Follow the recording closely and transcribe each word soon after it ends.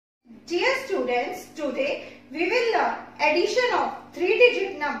Dear students, today we will learn addition of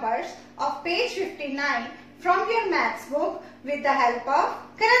 3-digit numbers of page 59 from your maths book with the help of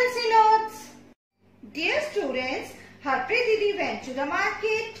currency notes. Dear students, Harpreet Didi went to the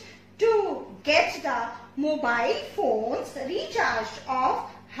market to get the mobile phones recharged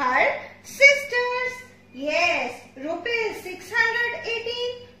of her sisters. Yes, rupees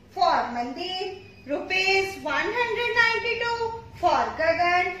 618 for Mandeep, rupees 192 for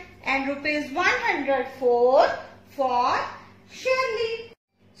Gagan and rupees 104 for Shirley.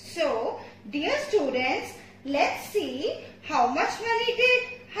 So, dear students, let's see how much money did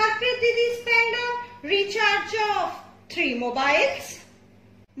Harpreet Didi spend on recharge of 3 mobiles.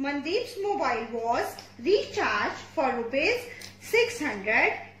 Mandeep's mobile was recharged for rupees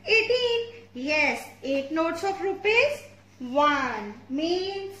 618. Yes, 8 notes of rupees 1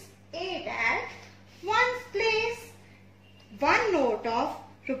 means 8 at 1's place. 1 note of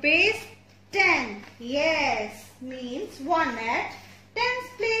rupees 10. Yes, means 1 at 10's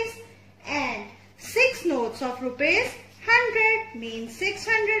place. And 6 notes of rupees 100 means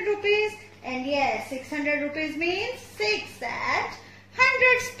 600 rupees. And yes, 600 rupees means 6 at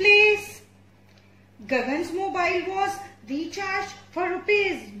 100's place. Gagan's mobile was recharged for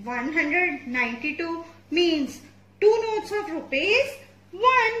rupees 192 means 2 notes of rupees 1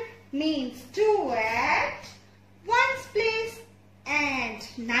 means 2 at 1's place. And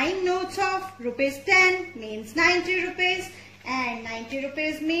 9 notes of rupees 10 means 90 rupees. And 90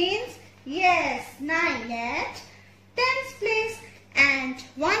 rupees means, yes, 9 at 10's place. And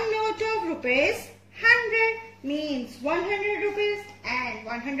 1 note of rupees 100 means 100 rupees. And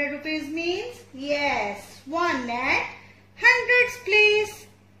 100 rupees means, yes, 1 at 100's place.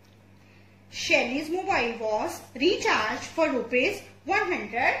 Shelley's mobile was recharged for rupees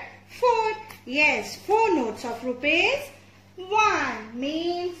 104. Yes, 4 notes of rupees 1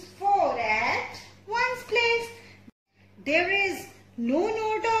 means 4 at 1's place. There is no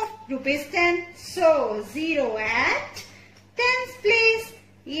note of rupees 10, so 0 at 10's place.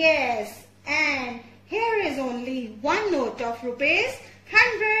 Yes, and here is only 1 note of rupees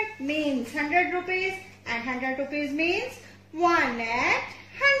 100 means 100 rupees and 100 rupees means 1 at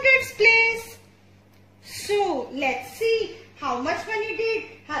 100's place. So, let's see how much money did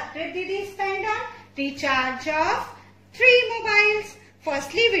Harpreet Didi spend on recharge of 3 mobiles.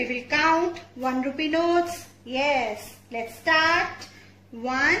 Firstly, we will count 1 rupee notes. Yes, let's start.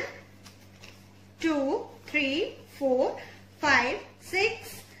 1, 2, 3, 4, 5,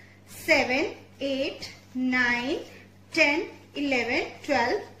 6, 7, 8, 9, 10, 11,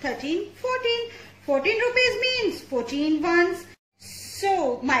 12, 13, 14. 14 rupees means 14 ones.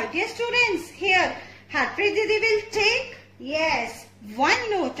 So, my dear students, here Harpreet Didi will take, yes,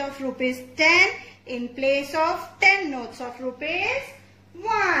 1 note of rupees 10 in place of 10 notes of rupees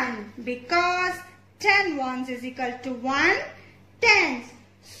 1 because 10 ones is equal to 1 tens.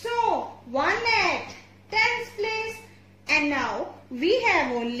 So, 1 at 10's place. And now, we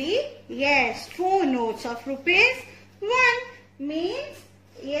have only, yes, 4 notes of rupees 1 means,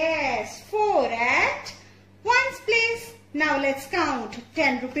 yes, 4 at 1's place. Now, let's count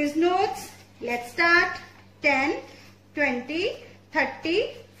 10 rupees notes. Let's start. 10, 20,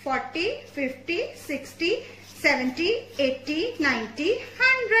 30, 40, 50, 60, 70, 80, 90,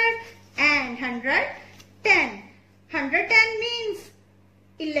 100 and 110. 110 means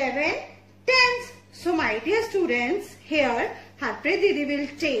 11 tens. So, my dear students, here Harpreet Didi will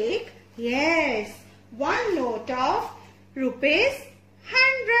take, yes, 1 note of rupees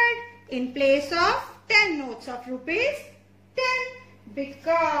 100 in place of 10 notes of rupees 10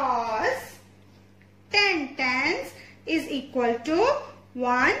 because 10 tens is equal to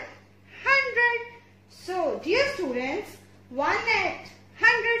 100. So, dear students, 1 at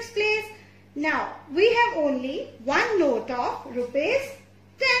 100's place. Now, we have only 1 note of rupees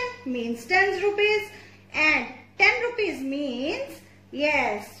 10 means 10 rupees and 10 rupees means,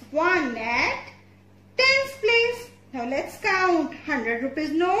 yes, 1 at 10's place. Now, let's count 100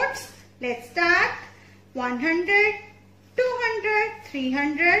 rupees notes. Let's start. 100, 200,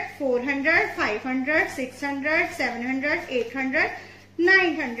 300, 400, 500, 600, 700, 800,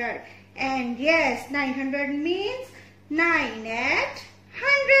 900. And yes, 900 means 9 at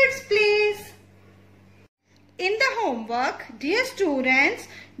 100's place. In the homework, dear students,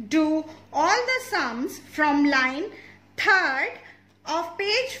 do all the sums from line 3rd of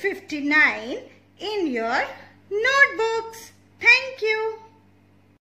page 59 in your notebooks. Thank you.